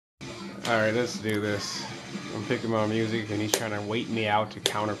Alright, let's do this. I'm picking my music and he's trying to wait me out to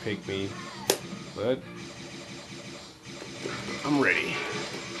counter pick me. But I'm ready.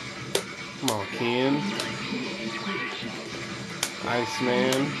 Come on, Ken.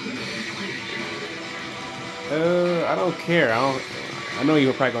 Iceman. I don't care. I know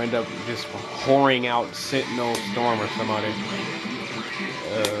you're probably going to end up just whoring out Sentinel Storm or somebody.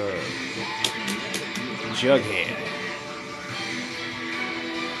 Jughead.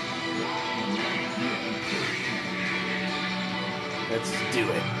 Let's do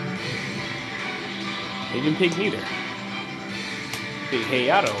it. He didn't pick neither. Big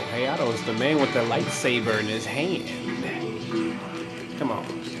Hayato. Hayato is the man with the lightsaber in his hand. Come on.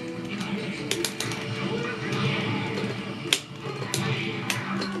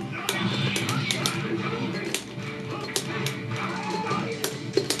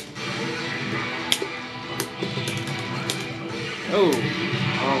 Oh,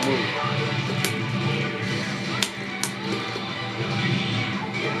 wrong move.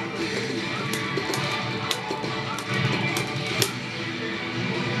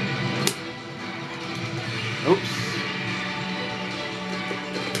 Oops.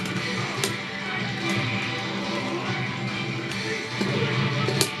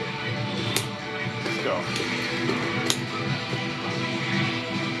 Let's go.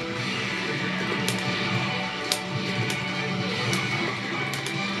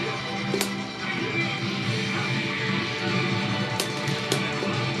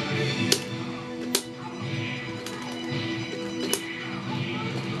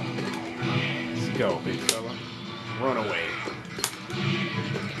 Let's go, big fella. Run away.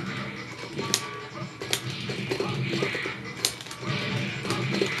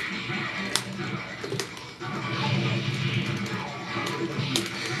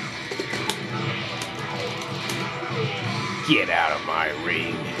 Get out of my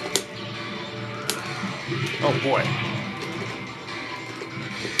ring. Oh boy.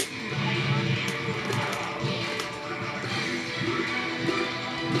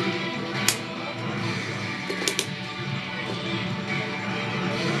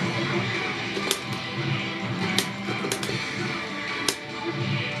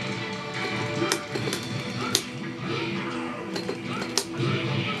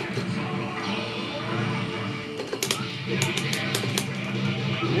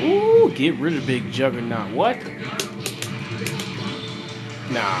 Ooh, get rid of big juggernaut. What?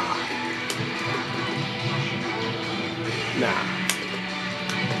 Nah. Nah.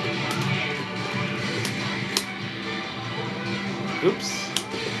 Oops.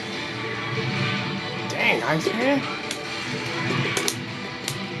 Dang, Iceman.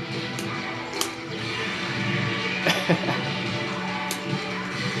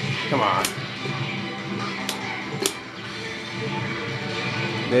 Come on.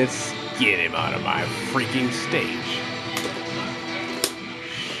 Let's get him out of my freaking stage.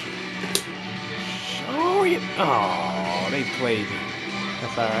 Show it. Oh, they played me.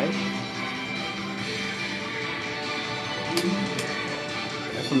 That's alright.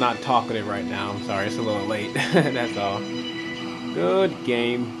 I'm not talkative right now. I'm sorry, it's a little late. That's all. Good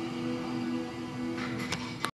game.